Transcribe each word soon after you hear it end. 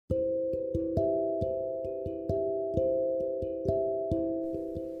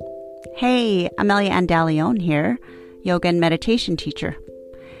Hey, Amelia Andalione here, yoga and meditation teacher.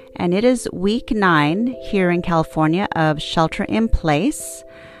 And it is week 9 here in California of shelter in place.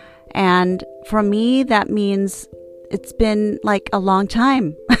 And for me, that means it's been like a long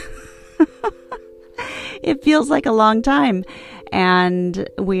time. It feels like a long time. And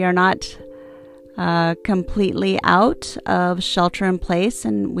we are not completely out of shelter in place,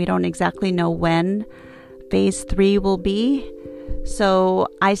 and we don't exactly know when phase 3 will be. So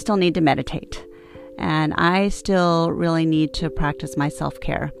I still need to meditate, and I still really need to practice my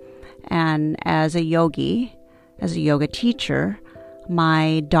self-care. And as a yogi, as a yoga teacher,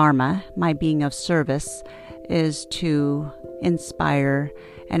 my dharma, my being of service, is to inspire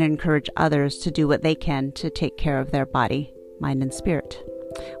and encourage others to do what they can to take care of their body, mind, and spirit,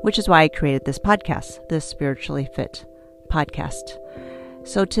 which is why I created this podcast, this Spiritually Fit podcast.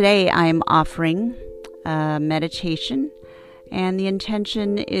 So today I'm offering a meditation, and the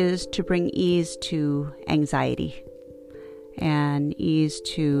intention is to bring ease to anxiety and ease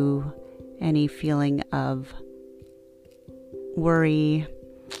to any feeling of worry.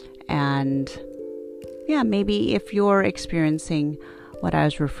 And maybe if you're experiencing what I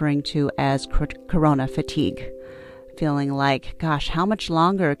was referring to as corona fatigue, feeling like, gosh, how much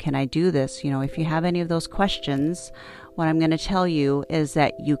longer can I do this? If you have any of those questions, what I'm going to tell you is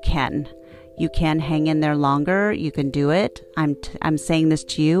that you can hang in there longer. You can do it. I'm saying this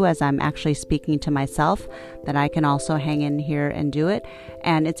to you as I'm actually speaking to myself, that I can also hang in here and do it.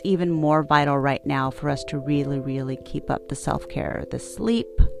 And it's even more vital right now for us to really, really keep up the self-care, the sleep,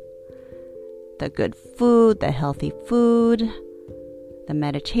 the good food, the healthy food, the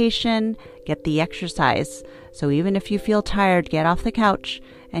meditation, get the exercise. So even if you feel tired, get off the couch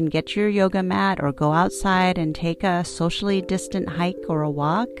and get your yoga mat, or go outside and take a socially distant hike or a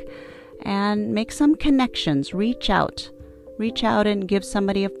walk, and make some connections. Reach out and give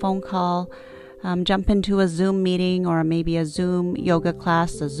somebody a phone call. Jump into a Zoom meeting, or maybe a Zoom yoga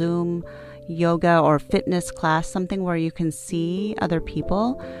class, a Zoom yoga or fitness class, something where you can see other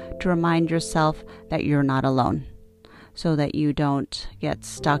people, to remind yourself that you're not alone, so that you don't get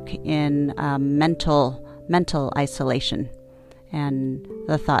stuck in mental isolation and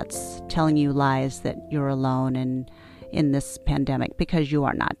the thoughts telling you lies that you're alone and in this pandemic, because you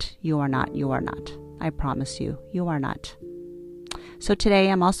are not. I promise you, you are not. So today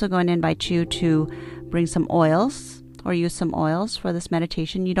I'm also going to invite you to bring some oils, or use some oils for this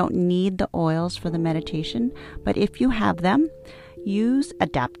meditation. You don't need the oils for the meditation, but if you have them, use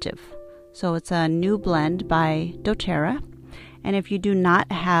Adaptive. So it's a new blend by doTERRA. And if you do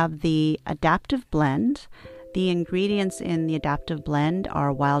not have the Adaptive blend, the ingredients in the Adaptive blend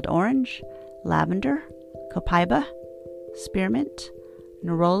are wild orange, lavender, copaiba, spearmint,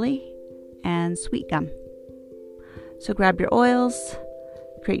 neroli, and sweet gum. So grab your oils,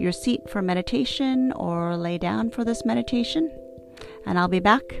 create your seat for meditation, or lay down for this meditation, and I'll be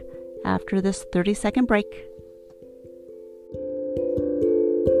back after this 30-second break.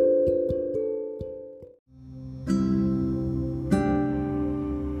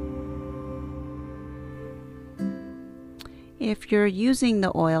 If you're using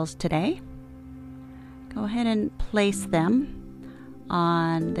the oils today, go ahead and place them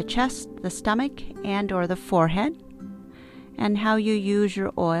on the chest, the stomach, and or the forehead. And how you use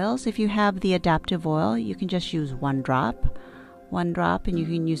your oils, if you have the Adaptive oil, you can just use one drop, and you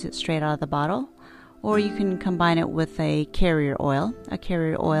can use it straight out of the bottle. Or you can combine it with a carrier oil. A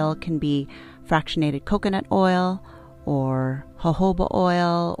carrier oil can be fractionated coconut oil, or jojoba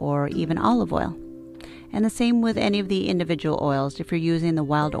oil, or even olive oil. And the same with any of the individual oils. If you're using the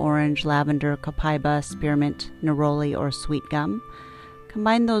wild orange, lavender, copaiba, spearmint, neroli, or sweet gum,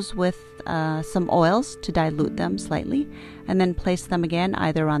 combine those with some oils to dilute them slightly, and then place them again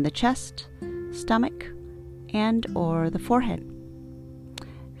either on the chest, stomach, and or the forehead.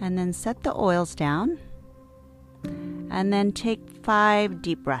 And then set the oils down, and then take 5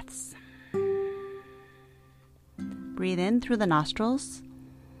 deep breaths. Breathe in through the nostrils,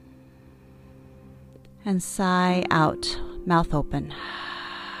 and sigh out, mouth open.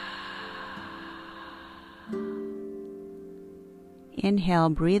 Inhale,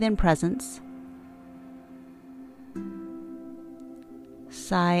 breathe in presence.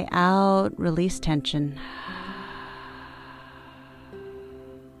 Sigh out, release tension.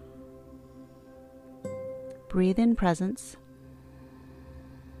 Breathe in presence.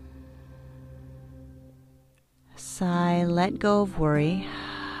 Sigh, let go of worry.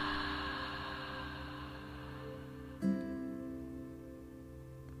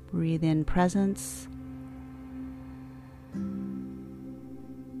 Breathe in presence.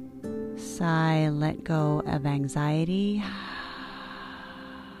 Sigh, let go of anxiety.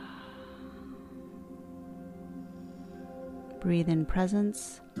 Breathe in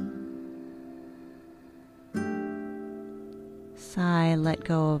presence. Sigh, let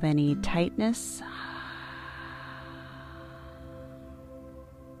go of any tightness.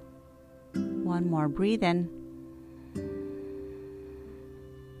 One more, breathe in.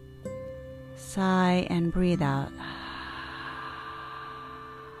 Sigh and breathe out.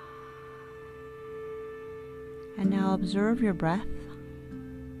 And now observe your breath.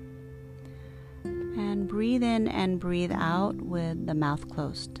 And breathe in and breathe out with the mouth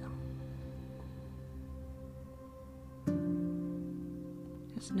closed.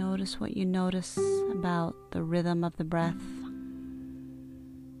 Just notice what you notice about the rhythm of the breath.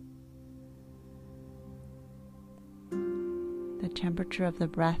 The temperature of the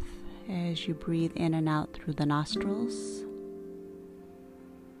breath as you breathe in and out through the nostrils.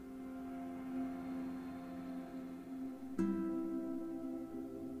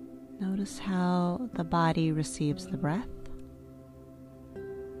 Notice how the body receives the breath.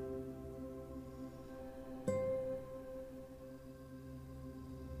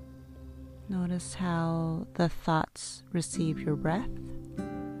 Notice how the thoughts receive your breath.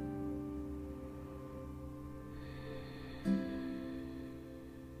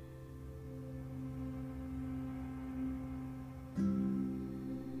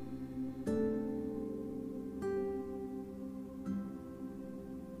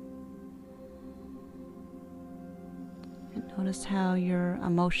 And notice how your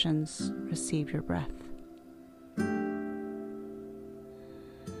emotions receive your breath.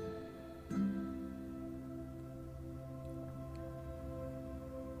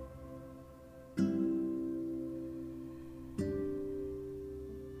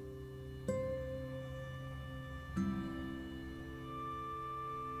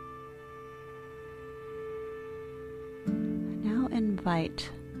 Invite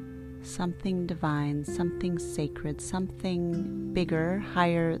something divine, something sacred, something bigger,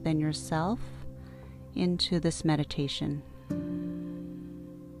 higher than yourself into this meditation.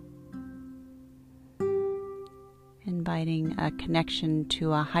 Inviting a connection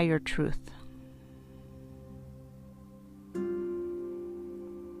to a higher truth.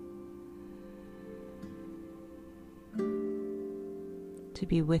 To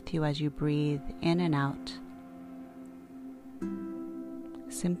be with you as you breathe in and out.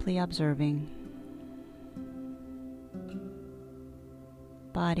 Simply observing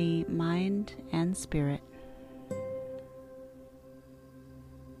body, mind, and spirit.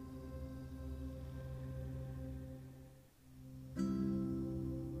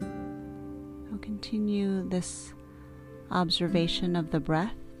 I'll continue this observation of the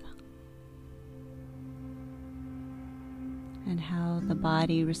breath and how the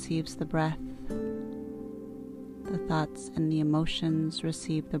body receives the breath. The thoughts and the emotions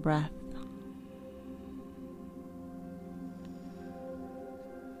receive the breath.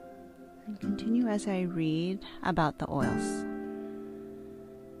 And continue as I read about the oils.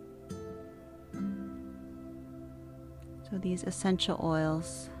 So these essential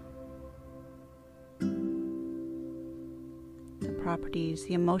oils, the properties,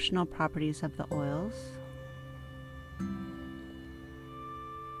 the emotional properties of the oils,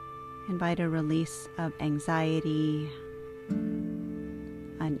 invite a release of anxiety,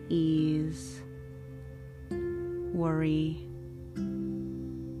 unease, worry,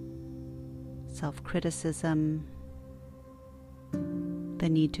 self-criticism, the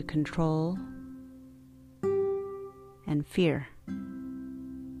need to control, and fear.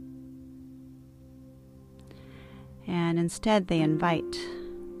 And instead they invite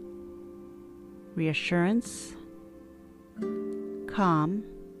reassurance, calm,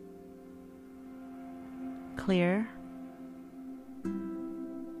 clear,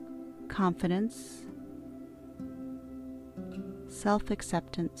 confidence,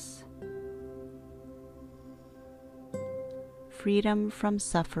 self-acceptance, freedom from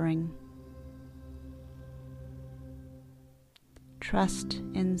suffering, trust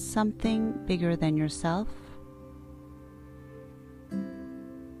in something bigger than yourself,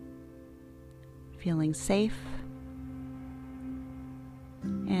 feeling safe,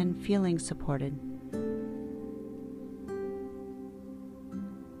 and feeling supported.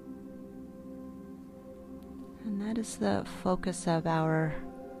 And that is the focus of our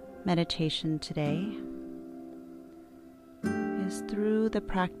meditation today, is through the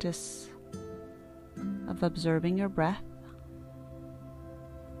practice of observing your breath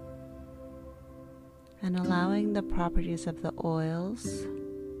and allowing the properties of the oils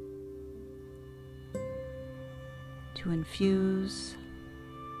to infuse,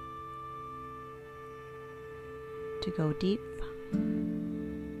 to go deep,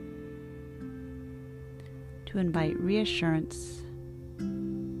 to invite reassurance,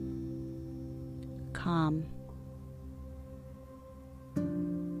 calm,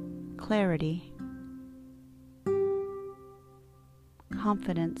 clarity,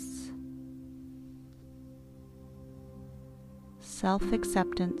 confidence,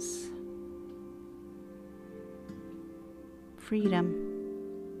 self-acceptance, freedom,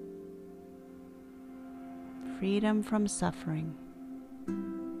 freedom from suffering.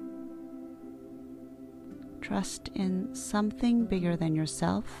 Trust in something bigger than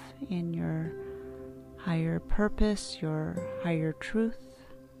yourself, in your higher purpose, your higher truth.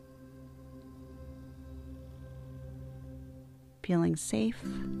 Feeling safe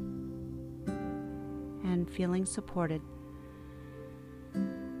and feeling supported.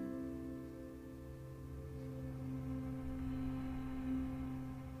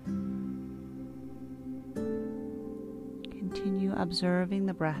 Continue observing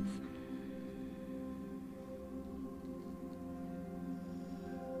the breath.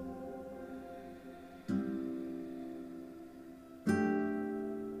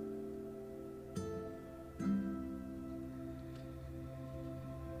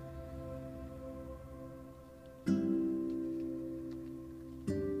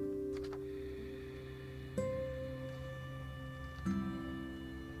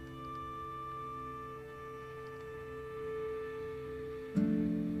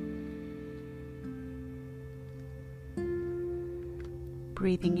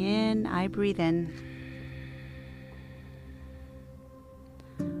 Breathing in, I breathe in.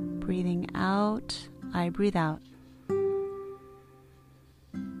 Breathing out, I breathe out.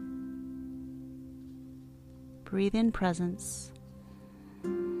 Breathe in presence.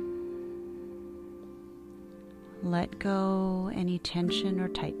 Let go any tension or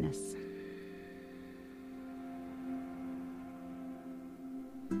tightness.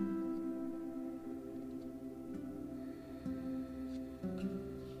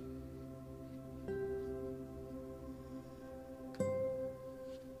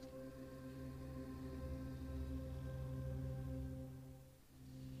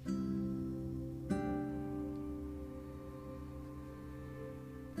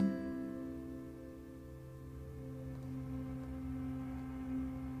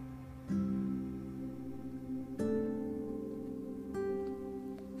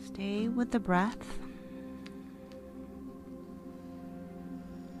 Stay with the breath.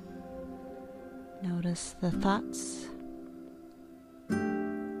 Notice the thoughts.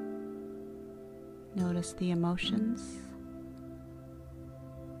 Notice the emotions.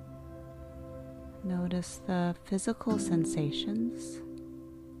 Notice the physical sensations.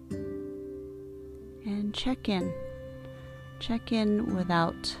 And check in. Check in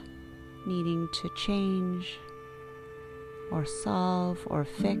without needing to change or solve or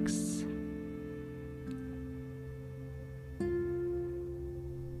fix.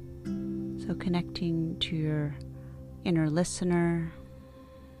 So connecting to your inner listener,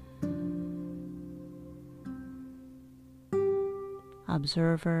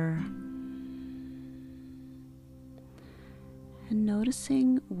 observer, and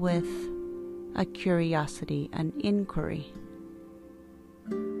noticing with a curiosity, an inquiry,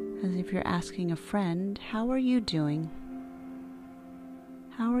 as if you're asking a friend, how are you doing?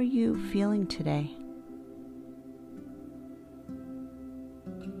 How are you feeling today?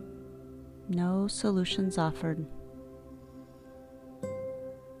 No solutions offered.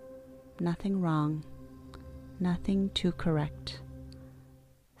 Nothing wrong. Nothing to correct.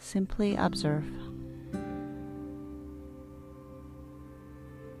 Simply observe.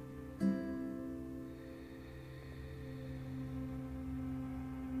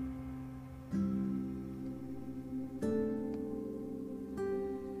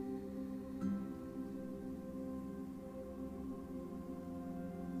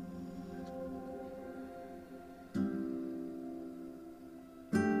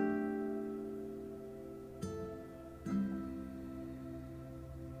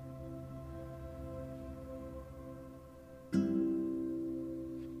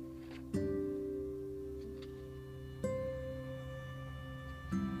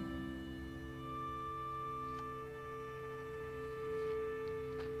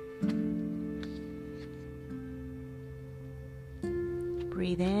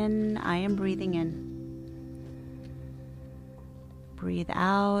 Breathe in, I am breathing in. Breathe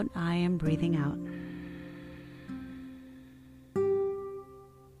out, I am breathing out.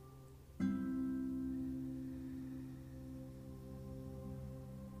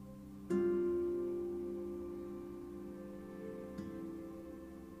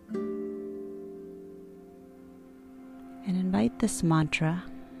 And invite this mantra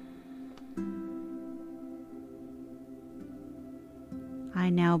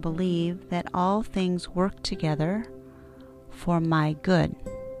I now believe that all things work together for my good.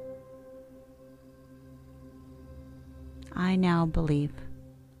 I now believe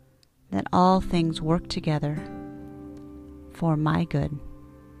that all things work together for my good.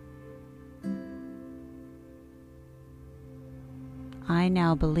 I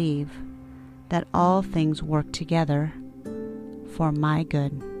now believe that all things work together for my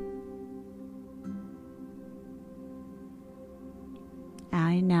good.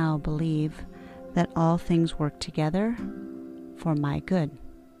 I now believe that all things work together for my good.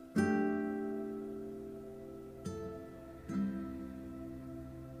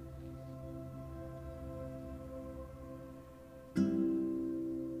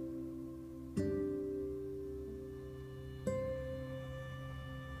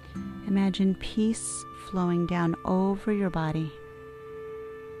 Imagine peace flowing down over your body.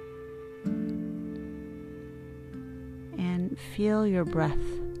 And feel your breath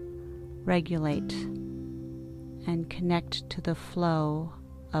regulate and connect to the flow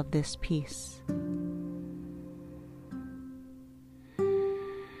of this peace.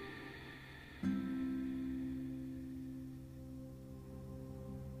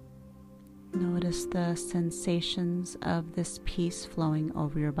 Notice the sensations of this peace flowing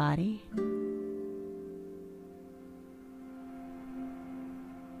over your body.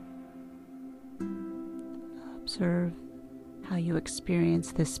 Observe how you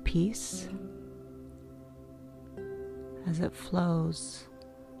experience this peace as it flows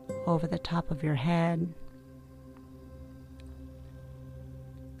over the top of your head,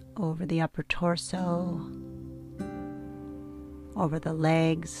 over the upper torso, over the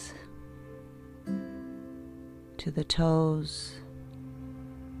legs, to the toes,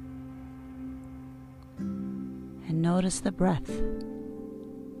 and notice the breath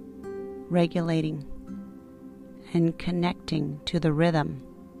regulating and connecting to the rhythm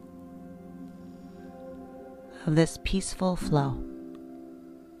of this peaceful flow.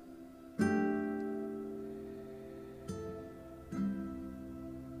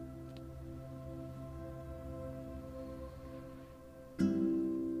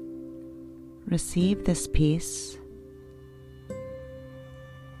 Receive this peace.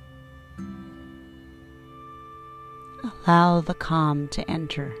 Allow the calm to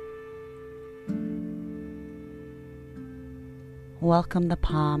enter. Welcome the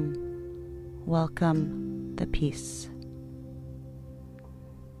calm. Welcome the peace.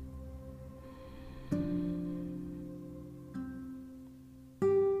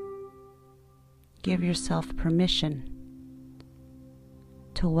 Give yourself permission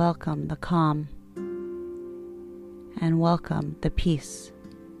to welcome the calm and welcome the peace.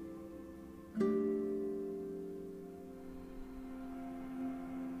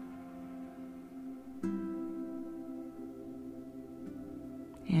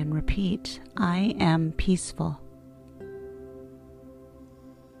 And repeat, I am peaceful.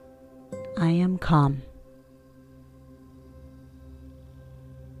 I am calm.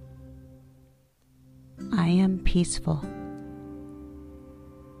 I am peaceful.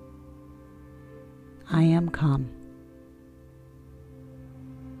 I am calm.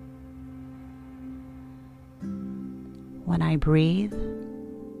 When I breathe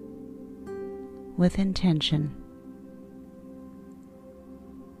with intention,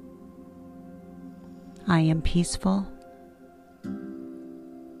 I am peaceful.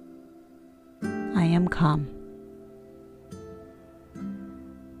 I am calm.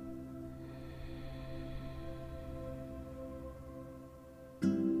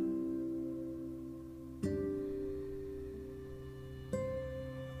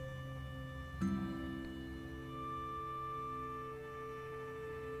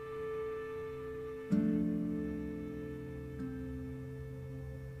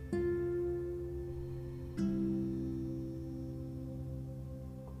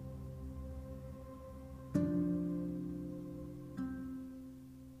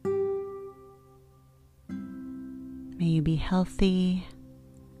 May you be healthy.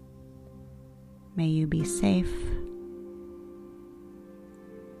 May you be safe.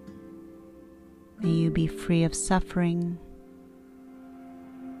 May you be free of suffering.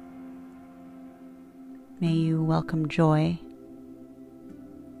 May you welcome joy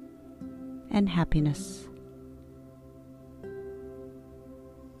and happiness.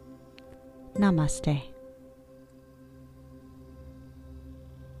 Namaste.